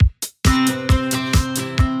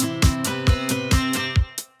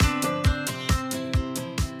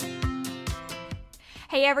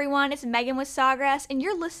Hey everyone, it's Megan with Sawgrass, and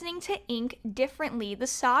you're listening to Ink Differently, the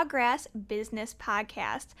Sawgrass Business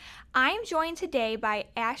Podcast. I'm joined today by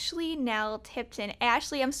Ashley Nell Tipton.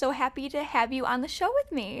 Ashley, I'm so happy to have you on the show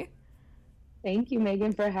with me. Thank you,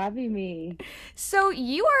 Megan, for having me. So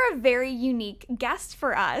you are a very unique guest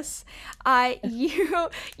for us.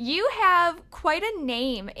 You have quite a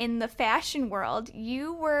name in the fashion world.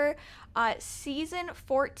 You were season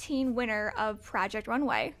 14 winner of Project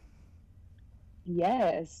Runway.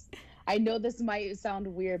 Yes. I know this might sound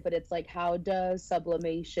weird, but it's like, how does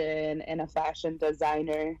sublimation and a fashion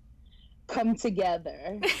designer come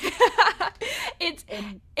together? it's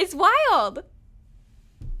And it's wild.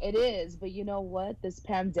 it is, but you know what? This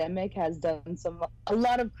pandemic has done a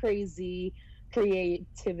lot of crazy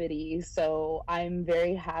creativity. So I'm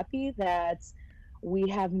very happy that we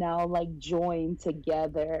have now like joined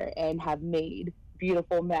together and have made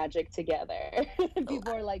beautiful magic together.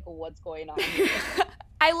 People are like, what's going on here?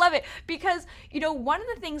 I love it because, one of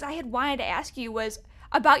the things I had wanted to ask you was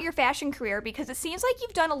about your fashion career because it seems like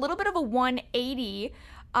you've done a little bit of a 180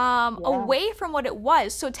 Yeah. away from what it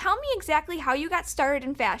was. So tell me exactly how you got started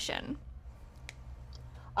in fashion.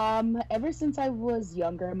 Ever since I was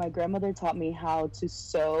younger, my grandmother taught me how to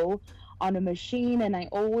sew on a machine, and I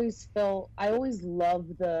always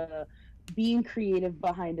loved the being creative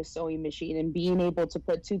behind a sewing machine and being able to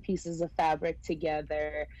put two pieces of fabric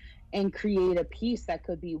together and create a piece that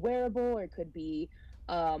could be wearable or could be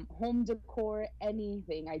home decor,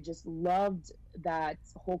 anything. I just loved that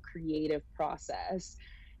whole creative process.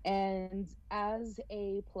 And as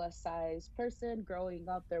a plus size person growing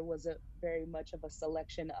up, there wasn't very much of a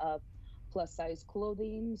selection of plus size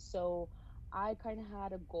clothing. So I kind of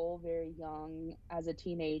had a goal very young as a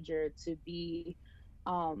teenager to be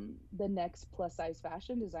the next plus size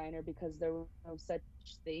fashion designer because there was no such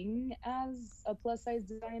thing as a plus size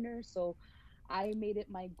designer. So I made it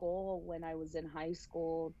my goal when I was in high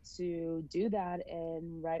school to do that.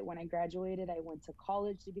 And right when I graduated, I went to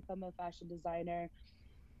college to become a fashion designer,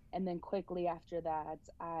 and then quickly after that,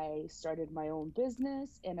 I started my own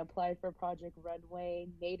business and applied for Project Runway,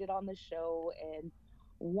 made it on the show, and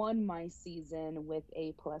won my season with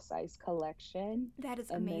a plus size collection. That is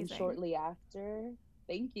And then amazing. shortly after,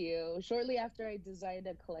 thank you. Shortly after, I designed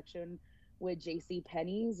a collection with JC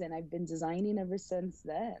Penney's, and I've been designing ever since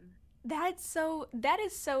then. That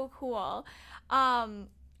is so cool. Um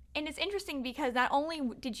and it's interesting because not only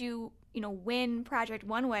did you, win Project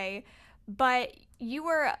One Way, but you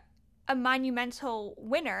were a monumental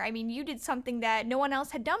winner. I mean, you did something that no one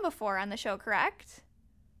else had done before on the show, correct?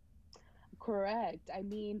 Correct. I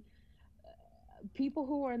mean, people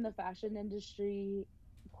who are in the fashion industry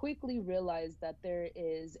quickly realize that there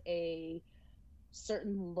is a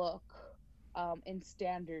certain look and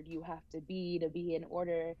standard you have to be in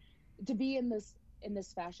order to be in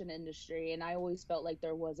this fashion industry. And I always felt like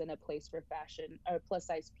there wasn't a place for fashion or plus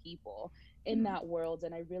size people in Mhm. that world,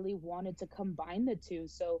 and I really wanted to combine the two.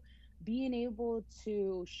 So being able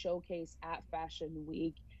to showcase at Fashion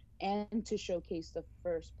Week and to showcase the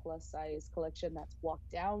first plus size collection that's walked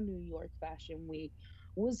down New York Fashion Week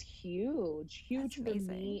was That's huge for amazing.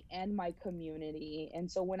 me and my community. And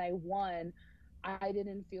so when I won, I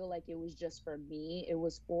didn't feel like it was just for me. It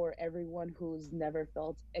was for everyone who's never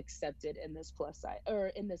felt accepted in this plus size or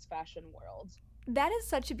in this fashion world. That is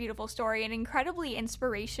such a beautiful story and incredibly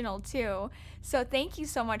inspirational, too. So, thank you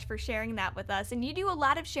so much for sharing that with us. And you do a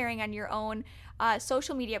lot of sharing on your own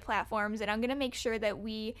social media platforms. And I'm going to make sure that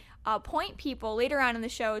we point people later on in the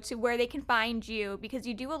show to where they can find you because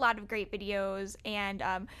you do a lot of great videos and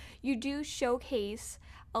you do showcase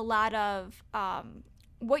a lot of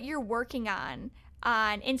what you're working on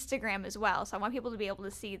Instagram as well. So, I want people to be able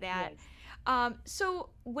to see that. Yes. So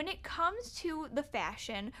when it comes to the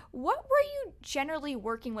fashion, what were you generally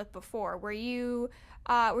working with before? Were you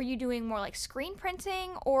doing more like screen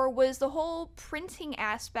printing, or was the whole printing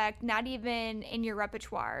aspect not even in your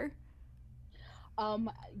repertoire?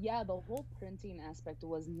 Yeah, the whole printing aspect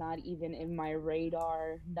was not even in my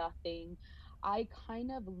radar, nothing. I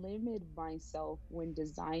kind of limit myself when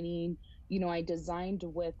designing. You know, I designed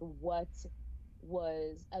with what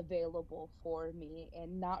was available for me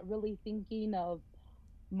and not really thinking of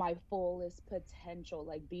my fullest potential,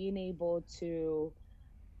 like being able to,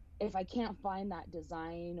 if I can't find that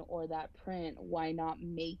design or that print, why not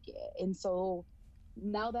make it? And so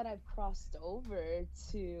now that I've crossed over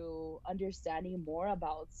to understanding more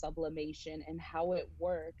about sublimation and how it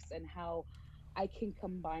works and how I can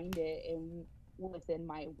combine it in within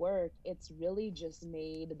my work, it's really just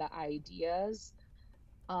made the ideas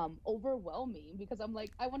overwhelming because I'm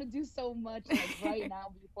like, I want to do so much. Like right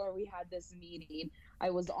now, before we had this meeting, I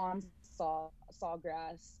was on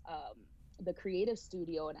Sawgrass, the creative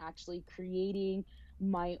studio, and actually creating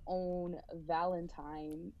my own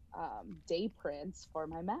Valentine day prints for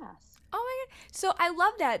my mask. Oh my god. So I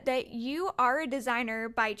love that you are a designer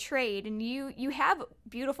by trade and you have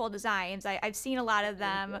beautiful designs. I've seen a lot of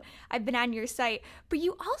Thank them. you. I've been on your site, but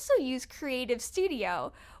you also use Creative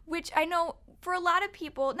Studio, which I know for a lot of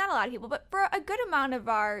people, not a lot of people, but for a good amount of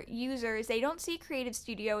our users, they don't see Creative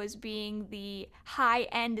Studio as being the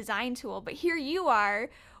high-end design tool, but here you are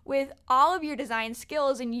with all of your design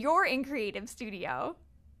skills and you're in Creative Studio.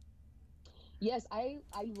 Yes, I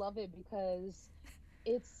love it because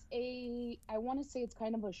I want to say it's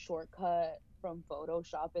kind of a shortcut from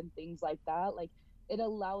Photoshop and things like that. Like it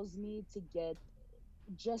allows me to get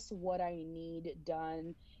just what I need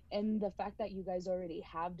done. And the fact that you guys already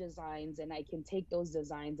have designs and I can take those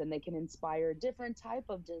designs and they can inspire different type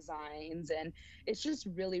of designs, and it's just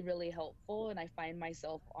really really helpful, and I find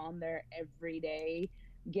myself on there every day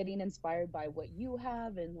getting inspired by what you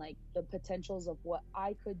have and like the potentials of what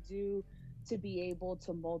I could do to be able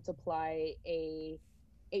to multiply a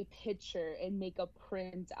picture and make a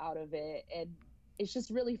print out of it. And it's just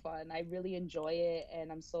really fun. I really enjoy it,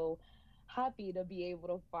 and I'm so happy to be able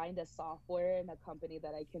to find a software and a company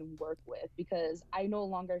that I can work with, because I no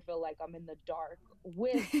longer feel like I'm in the dark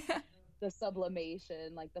with the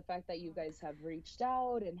sublimation. Like the fact that you guys have reached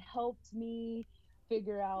out and helped me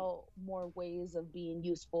figure out more ways of being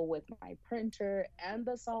useful with my printer and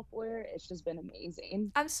the software, it's just been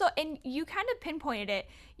amazing. And you kind of pinpointed it.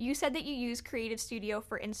 You said that you use Creative Studio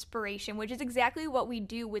for inspiration, which is exactly what we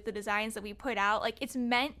do with the designs that we put out. Like it's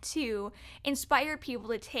meant to inspire people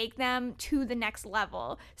to take them to the next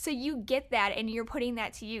level. So you get that and you're putting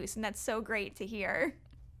that to use, and that's so great to hear.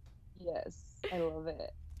 Yes, I love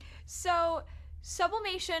it. So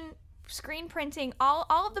sublimation, screen printing, all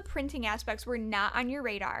of the printing aspects were not on your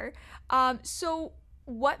radar. So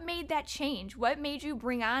what made that change? What made you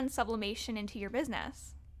bring on sublimation into your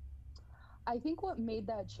business? I think what made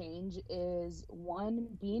that change is one,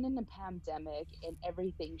 being in a pandemic and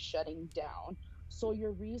everything shutting down. So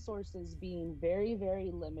your resources being very,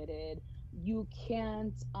 very limited. You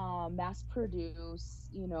can't mass produce,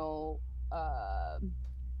 uh,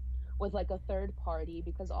 with like a third party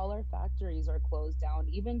because all our factories are closed down.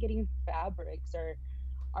 Even getting fabrics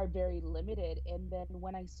are very limited. And then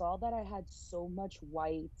when I saw that I had so much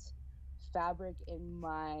white fabric in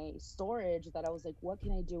my storage, that I was like, what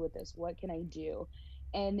can I do with this? What can I do?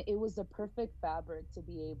 And it was the perfect fabric to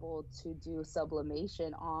be able to do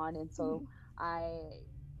sublimation on. And so I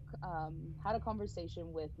had a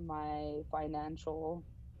conversation with my financial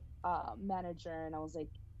manager, and I was like,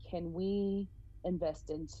 can we invest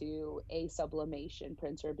into a sublimation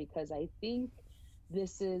printer? Because I think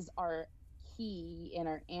this is our key and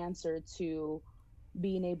our answer to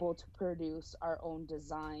being able to produce our own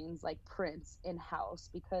designs, like prints in house,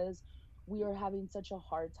 because we are having such a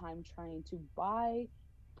hard time trying to buy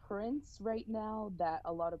prints right now that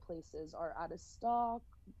a lot of places are out of stock,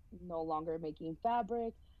 no longer making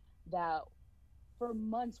fabric, that for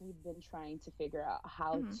months we've been trying to figure out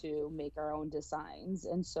how Mm-hmm. to make our own designs.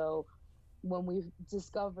 And so when we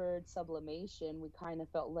discovered sublimation, we kind of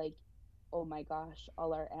felt like, oh my gosh,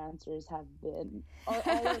 all our answers have been,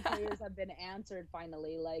 all our prayers have been answered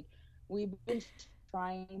finally. Like we've been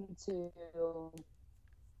trying to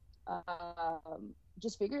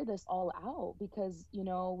just figure this all out, because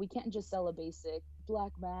we can't just sell a basic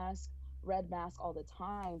black mask, red mask all the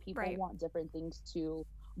time. People Right. want different things to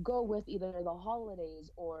go with either the holidays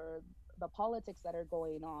or the politics that are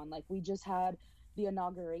going on. Like we just had the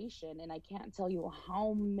inauguration, and I can't tell you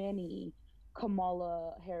how many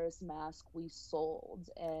Kamala Harris masks we sold.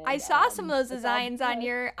 I And saw some of those it's all designs because,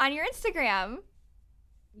 on your Instagram.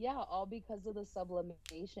 yeah, all because of the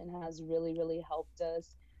sublimation has really really helped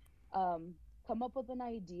us um, come up with an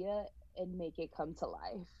idea and make it come to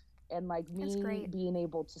life. And like That's me great. being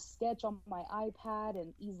able to sketch on my iPad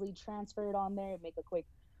and easily transfer it on there, make a quick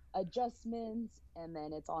adjustments, and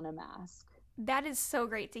then it's on a mask. That is so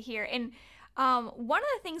great to hear. And one of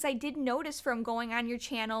the things I did notice from going on your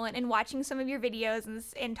channel and watching some of your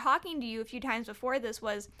videos and talking to you a few times before this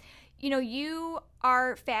was, you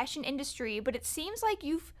are fashion industry, but it seems like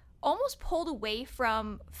you've almost pulled away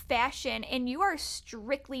from fashion and you are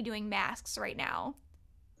strictly doing masks right now.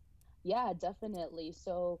 Yeah, definitely.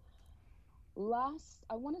 So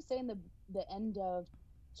I want to say in the end of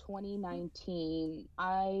 2019,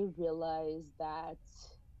 I realized that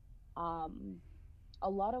um a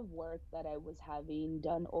lot of work that I was having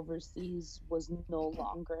done overseas was no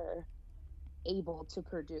longer able to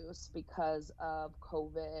produce because of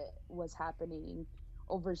COVID was happening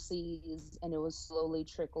overseas and it was slowly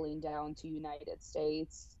trickling down to United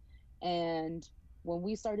States. And when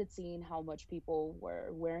we started seeing how much people were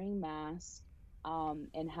wearing masks,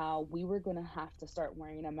 and how we were going to have to start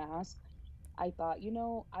wearing a mask, I thought,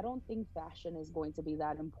 I don't think fashion is going to be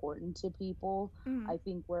that important to people. Mm. I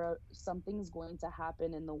think where something's going to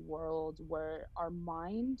happen in the world where our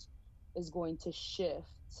mind is going to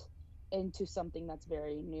shift into something that's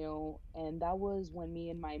very new. And that was when me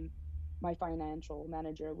and my financial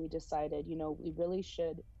manager, we decided, we really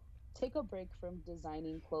should take a break from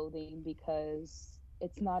designing clothing because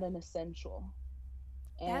it's not an essential.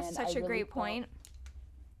 That's And such a great point.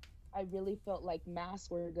 I really felt like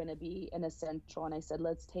masks were going to be an essential. And I said,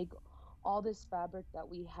 let's take all this fabric that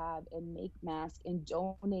we have and make masks and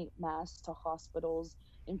donate masks to hospitals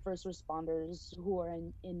and first responders who are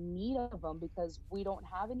in need of them, because we don't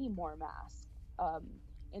have any more masks um,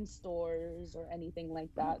 in stores or anything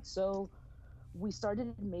like Mhm. that. So we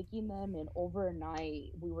started making them, and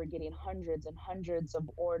overnight we were getting hundreds and hundreds of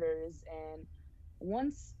orders. And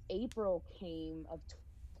once April came of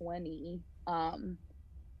 20,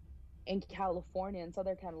 in California, in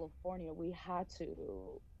Southern California, we had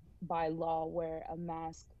to, by law, wear a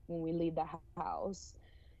mask when we leave the house.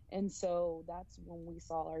 And so that's when we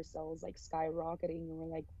saw ourselves like skyrocketing, and we're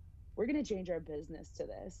like, we're going to change our business to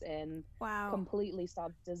this, and Wow. completely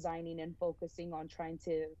stop designing and focusing on trying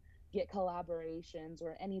to get collaborations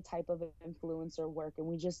or any type of influencer work. And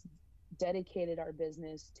we just dedicated our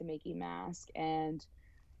business to making masks. And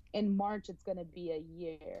in March, it's going to be a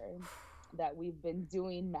year that we've been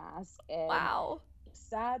doing masks. And Wow.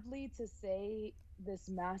 sadly to say, this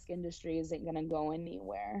mask industry isn't going to go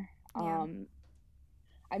anywhere. Yeah.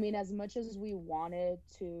 I mean, as much as we wanted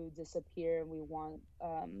to disappear and we want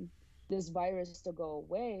this virus to go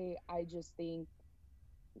away, I just think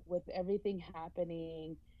with everything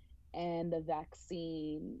happening and the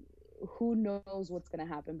vaccine, who knows what's going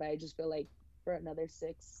to happen. But I just feel like for another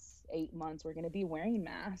 6, 8 months, we're going to be wearing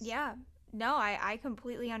masks. Yeah. No, I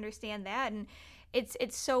completely understand that. And it's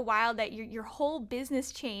so wild that your whole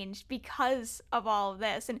business changed because of all of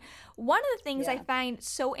this. And one of the things I Yeah. find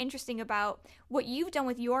so interesting about what you've done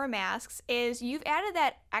with your masks is you've added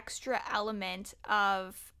that extra element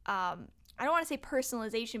of I don't want to say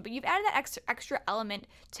personalization, but you've added that extra element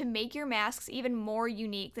to make your masks even more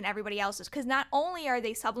unique than everybody else's. Because not only are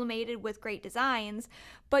they sublimated with great designs,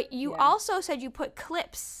 but you Yeah. also said you put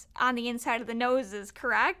clips on the inside of the noses,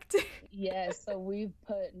 correct? Yes, so we've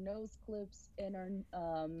put nose clips in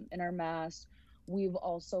our mask. We've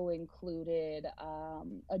also included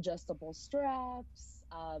adjustable straps,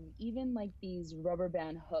 even like these rubber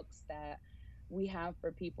band hooks that we have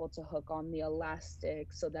for people to hook on the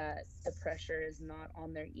elastic so that the pressure is not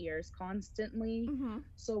on their ears constantly. Mm-hmm.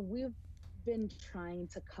 So we've been trying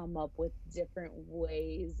to come up with different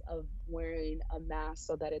ways of wearing a mask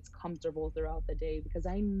so that it's comfortable throughout the day, because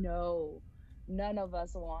I know none of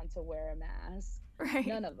us want to wear a mask. Right.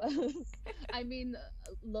 None of us. I mean,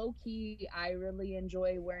 low key, I really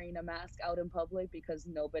enjoy wearing a mask out in public because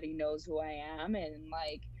nobody knows who I am, and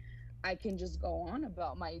like I can just go on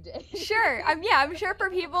about my day. Sure. Yeah, I'm sure for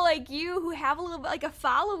people like you who have a little bit like a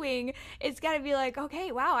following, it's got to be like,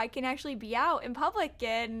 okay, wow, I can actually be out in public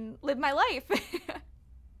and live my life.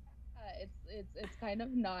 It's kind of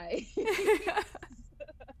nice.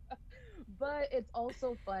 But it's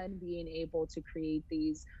also fun being able to create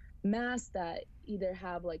these masks that either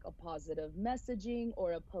have like a positive messaging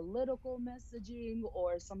or a political messaging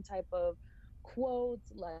or some type of quote.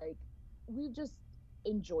 Like, we've just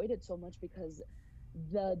enjoyed it so much because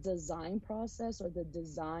the design process or the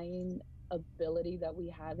design ability that we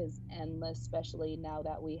have is endless, especially now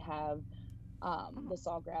that we have the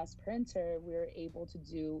Sawgrass printer. We're able to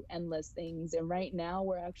do endless things. And right now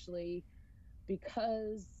we're actually,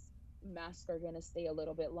 because masks are going to stay a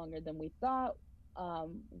little bit longer than we thought,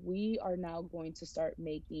 we are now going to start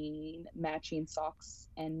making matching socks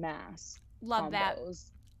and mask Love that. combos.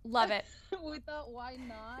 Love it. We thought, why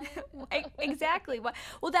not? Exactly. Well,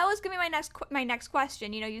 that was gonna be my next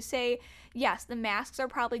question. You know, you say yes, the masks are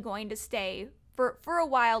probably going to stay for a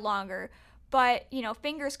while longer, but you know,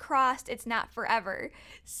 fingers crossed, it's not forever.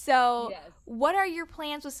 So, Yes. what are your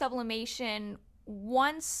plans with sublimation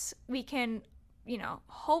once we can, you know,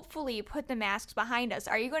 hopefully put the masks behind us?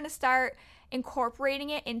 Are you going to start incorporating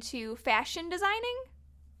it into fashion designing?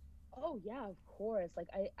 Oh yeah, of course. Like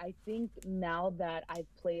I think now that I've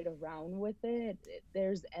played around with it,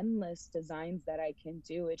 there's endless designs that I can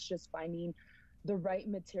do. It's just finding the right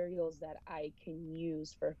materials that I can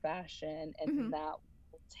use for fashion, and Mm-hmm. that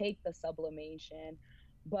will take the sublimation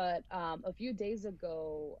But a few days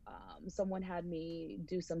ago, someone had me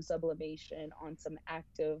do some sublimation on some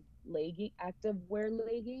active wear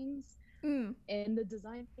leggings, Mm. and the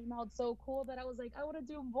design came out so cool that I was like, I want to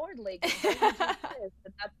do more leggings. I want to do this,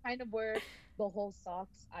 and that's kind of where the whole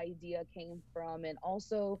socks idea came from, and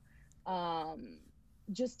also um,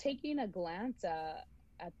 just taking a glance at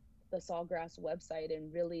the Sawgrass website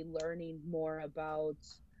and really learning more about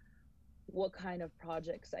what kind of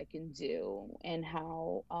projects I can do and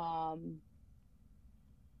how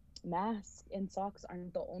masks and socks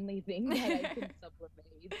aren't the only thing that I can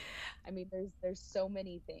sublimate. I mean, there's so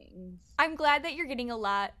many things. I'm glad that you're getting a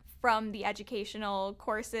lot from the educational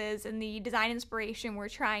courses and the design inspiration we're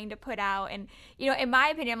trying to put out. And, in my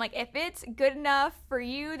opinion, I'm like, if it's good enough for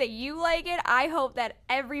you that you like it, I hope that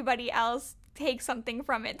everybody else takes something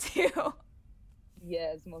from it too.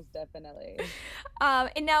 Yes, most definitely.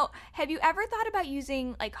 And now, have you ever thought about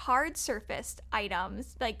using like hard surfaced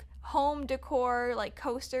items, like home decor, like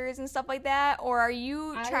coasters and stuff like that? Or are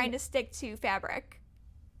you trying I to stick to fabric?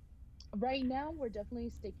 Right now we're definitely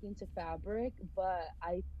sticking to fabric, but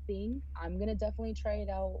I think I'm gonna definitely try it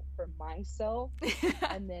out for myself.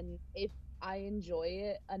 And then if I enjoy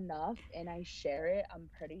it enough and I share it, I'm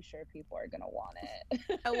pretty sure people are gonna want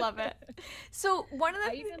it. I love it. So, one of I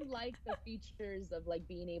the even like the features of like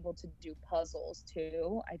being able to do puzzles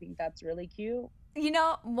too. I think that's really cute.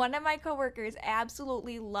 One of my coworkers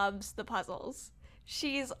absolutely loves the puzzles.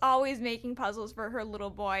 She's always making puzzles for her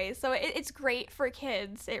little boy. So it's great for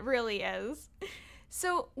kids. It really is.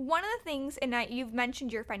 So, one of the things, and you've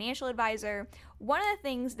mentioned your financial advisor, one of the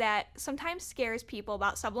things that sometimes scares people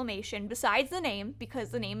about sublimation, besides the name, because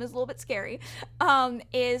the name is a little bit scary,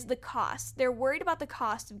 is the cost. They're worried about the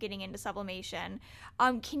cost of getting into sublimation.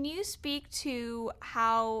 Can you speak to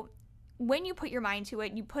how, when you put your mind to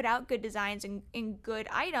it, you put out good designs and good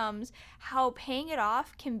items, how paying it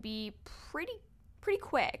off can be pretty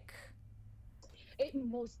quick? It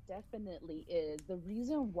most definitely is. The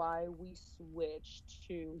reason why we switched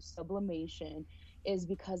to sublimation is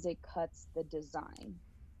because it cuts the design.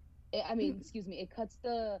 I mean, excuse me, it cuts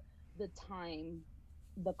the time,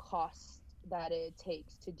 the cost that it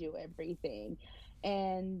takes to do everything.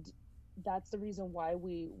 And that's the reason why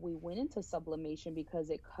we went into sublimation,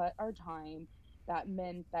 because it cut our time. That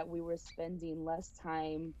meant that we were spending less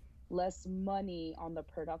time, less money on the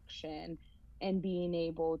production, and being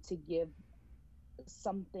able to give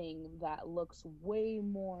something that looks way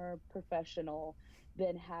more professional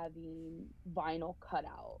than having vinyl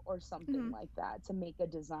cutout or something Mm-hmm. like that to make a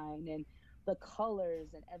design, and the colors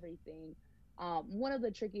and everything. One of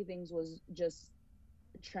the tricky things was just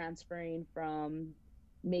transferring from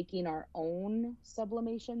making our own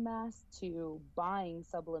sublimation mask to buying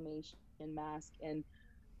sublimation mask and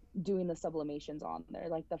doing the sublimations on there.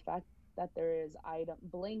 Like the fact that there is item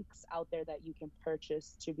blinks out there that you can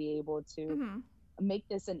purchase to be able to Mm-hmm. make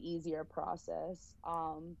this an easier process.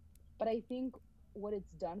 But I think what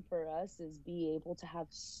it's done for us is be able to have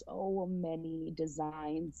so many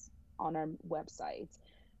designs on our website.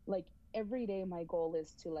 Like every day, my goal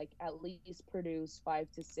is to like at least produce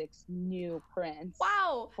 5 to 6 new prints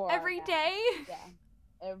Wow, for our every mask. day? Yeah,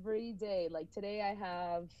 every day. Like today, I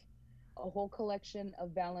have a whole collection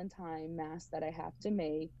of Valentine masks that I have to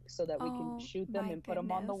make so that we can Oh shoot them my and put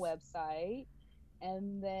them on the goodness. website.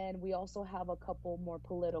 And then we also have a couple more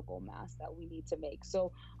political masks that we need to make.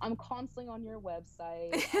 So I'm constantly on your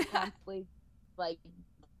website. I'm constantly like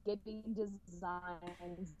getting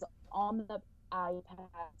designs on the iPad,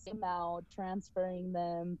 them out, transferring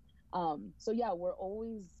them. So yeah, we're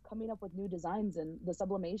always coming up with new designs, and the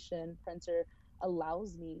sublimation printer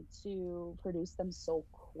allows me to produce them so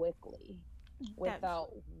quickly That's without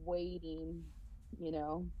waiting, you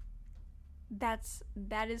know.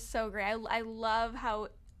 that is so great. I love how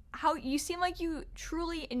you seem like you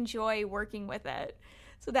truly enjoy working with it.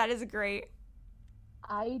 So that is great.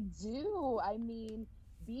 I do. I mean,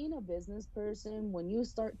 being a business person, when you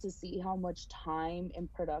start to see how much time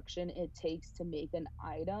and production it takes to make an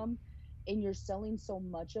item, and you're selling so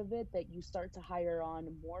much of it that you start to hire on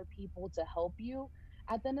more people to help you,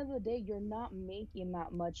 at the end of the day, you're not making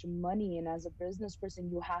that much money. And as a business person,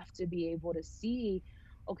 you have to be able to see,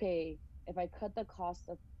 okay, if I cut the cost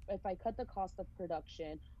of if I cut the cost of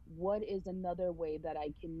production, what is another way that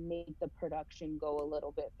I can make the production go a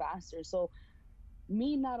little bit faster? So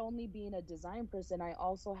me not only being a design person, I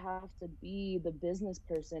also have to be the business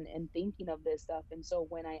person and thinking of this stuff. And so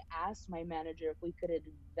when I asked my manager if we could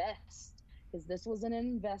invest, because this was an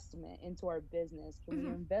investment into our business, can we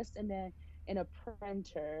Hmm. invest in a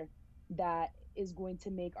printer that is going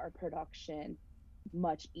to make our production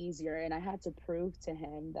much easier. And I had to prove to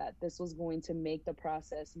him that this was going to make the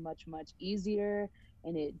process much, much easier.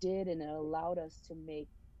 And it did. And it allowed us to make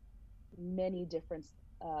many different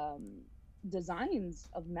um, designs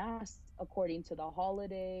of masks according to the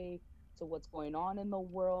holiday, to what's going on in the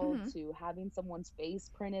world, Mhm. to having someone's face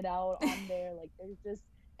printed out on there. Like, there's just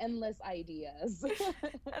endless ideas.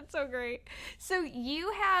 That's so great. So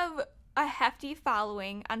you have a hefty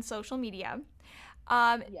following on social media.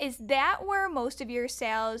 Is Yes. that where most of your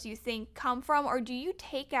sales you think come from, or do you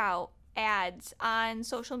take out ads on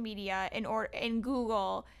social media in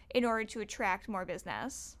Google in order to attract more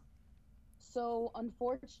business? So,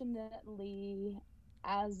 unfortunately,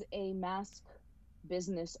 as a mask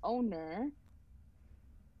business owner,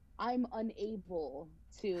 I'm unable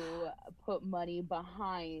to put money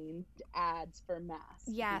behind ads for masks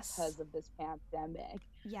Yes. because of this pandemic.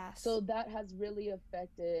 Yes. So that has really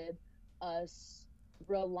affected us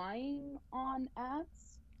relying on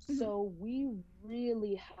ads. Mhm. So we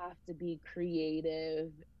really have to be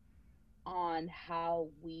creative on how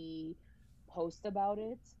we post about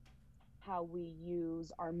it, how we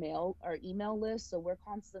use our email list. So we're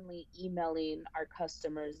constantly emailing our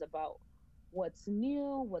customers about what's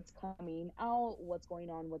new, what's coming out, what's going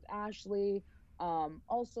on with Ashley.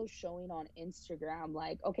 Also showing on Instagram,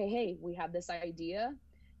 like, okay, hey, we have this idea.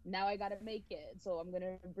 Now I got to make it. So I'm going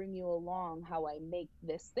to bring you along how I make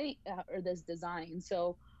this thing or this design.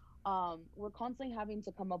 So we're constantly having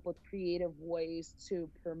to come up with creative ways to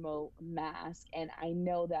promote mask. And I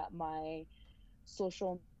know that my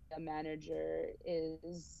social media manager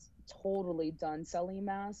is totally done selling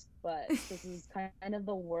masks, but this is kind of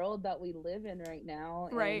the world that we live in right now.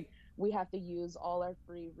 And Right. we have to use all our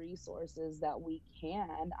free resources that we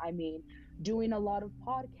can. I mean, doing a lot of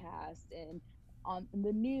podcasts and on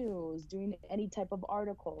the news, doing any type of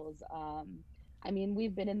articles. I mean,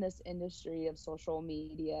 we've been in this industry of social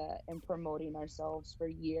media and promoting ourselves for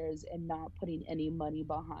years and not putting any money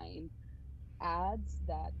behind ads,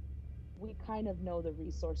 that we kind of know the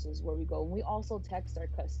resources where we go. And we also text our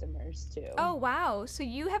customers too. Oh, wow. So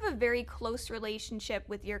you have a very close relationship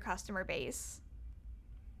with your customer base.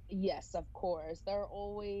 Yes, of course. They're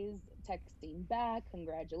always texting back,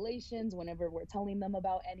 congratulations, whenever we're telling them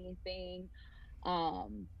about anything.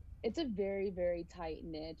 Um, it's a very, very tight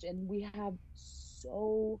niche, and we have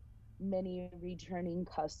so many returning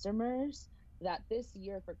customers that this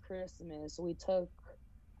year for Christmas, we took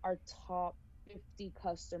our top 50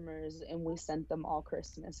 customers and we sent them all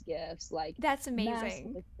Christmas gifts, like That's masks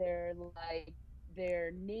amazing. with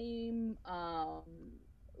their name,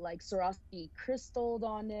 like Swarovski crystalled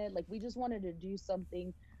on it. Like, we just wanted to do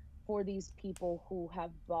something for these people who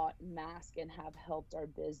have bought masks and have helped our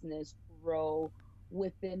business grow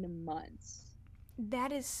within months.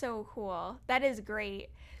 That is so cool. That is great.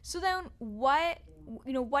 So then what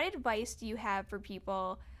advice do you have for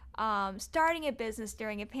people starting a business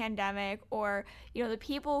during a pandemic, or the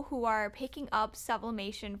people who are picking up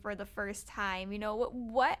sublimation for the first time?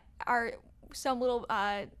 What are some little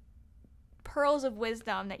pearls of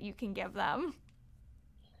wisdom that you can give them?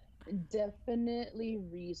 Definitely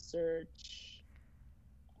research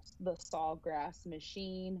the Sawgrass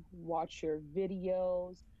machine, watch your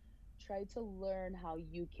videos, try to learn how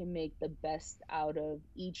you can make the best out of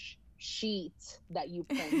each sheet that you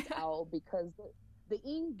print out, because the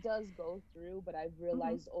ink does go through, but I've Hmm.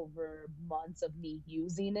 realized over months of me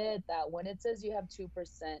using it that when it says you have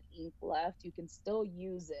 2% ink left, you can still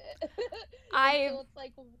use it I've until it's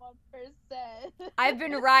like 1%. I've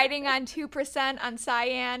been riding on 2% on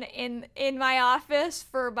cyan in my office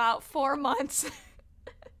for about 4 months.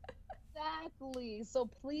 Exactly. So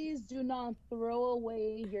please do not throw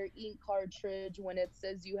away your ink cartridge when it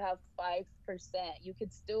says you have 5%. You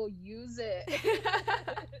could still use it.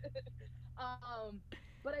 um,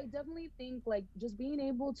 but I definitely think, like, just being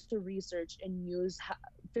able to research and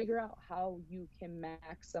figure out how you can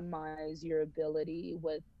maximize your ability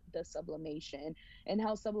with the sublimation, and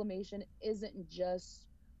how sublimation isn't just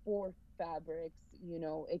for fabrics.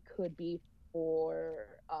 It could be for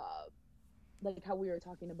like how we were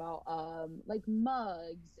talking about, like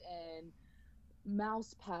mugs and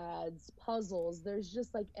mouse pads, puzzles. There's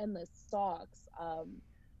just like endless socks.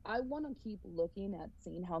 I want to keep looking at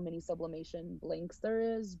seeing how many sublimation blanks there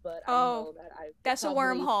is, but I Oh, know that I could that's a probably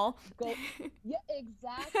wormhole. go. Yeah,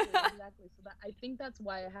 exactly. So that, I think that's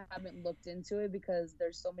why I haven't looked into it, because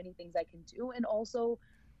there's so many things I can do. And also,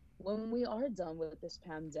 when we are done with this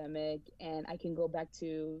pandemic and I can go back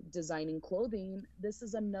to designing clothing, this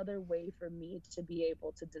is another way for me to be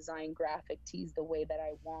able to design graphic tees the way that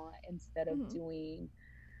I want, instead of Mhm. doing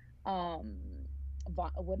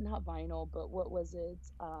what, not vinyl, but what was it?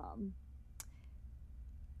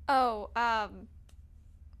 Oh,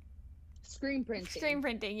 Screen printing. screen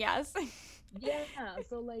printing, yes. Yeah,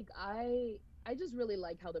 so like I just really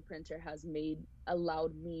like how the printer has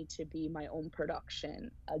allowed me to be my own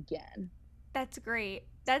production again. That's great.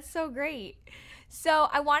 That's so great. So,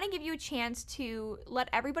 I want to give you a chance to let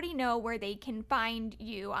everybody know where they can find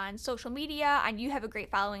you on social media, and you have a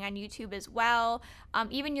great following on YouTube as well,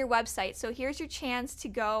 even your website. So, here's your chance to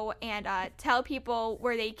go and tell people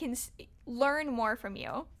where they can learn more from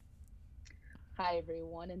you. Hi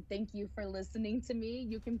everyone, and thank you for listening to me.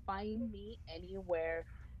 You can find me anywhere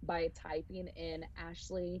by typing in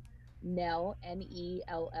Ashley Nell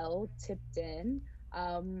Nell Tipton.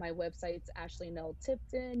 My website's Ashley Nell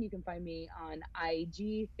Tipton. You can find me on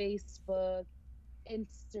IG, Facebook,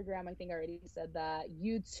 Instagram, I think I already said that,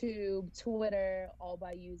 YouTube, Twitter, all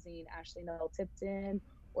by using Ashley Nell Tipton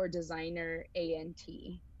or designer ANT.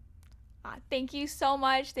 Thank you so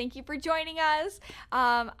much. Thank you for joining us.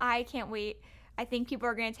 I can't wait. I think people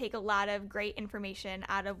are going to take a lot of great information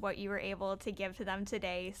out of what you were able to give to them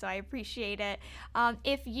today, so I appreciate it.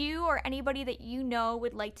 If you or anybody that you know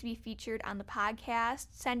would like to be featured on the podcast,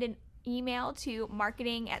 send an email to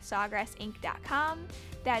marketing@sawgrassinc.com.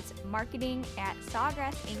 That's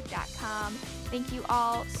marketing@sawgrassinc.com. Thank you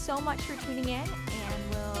all so much for tuning in,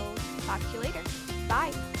 and we'll talk to you later.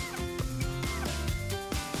 Bye.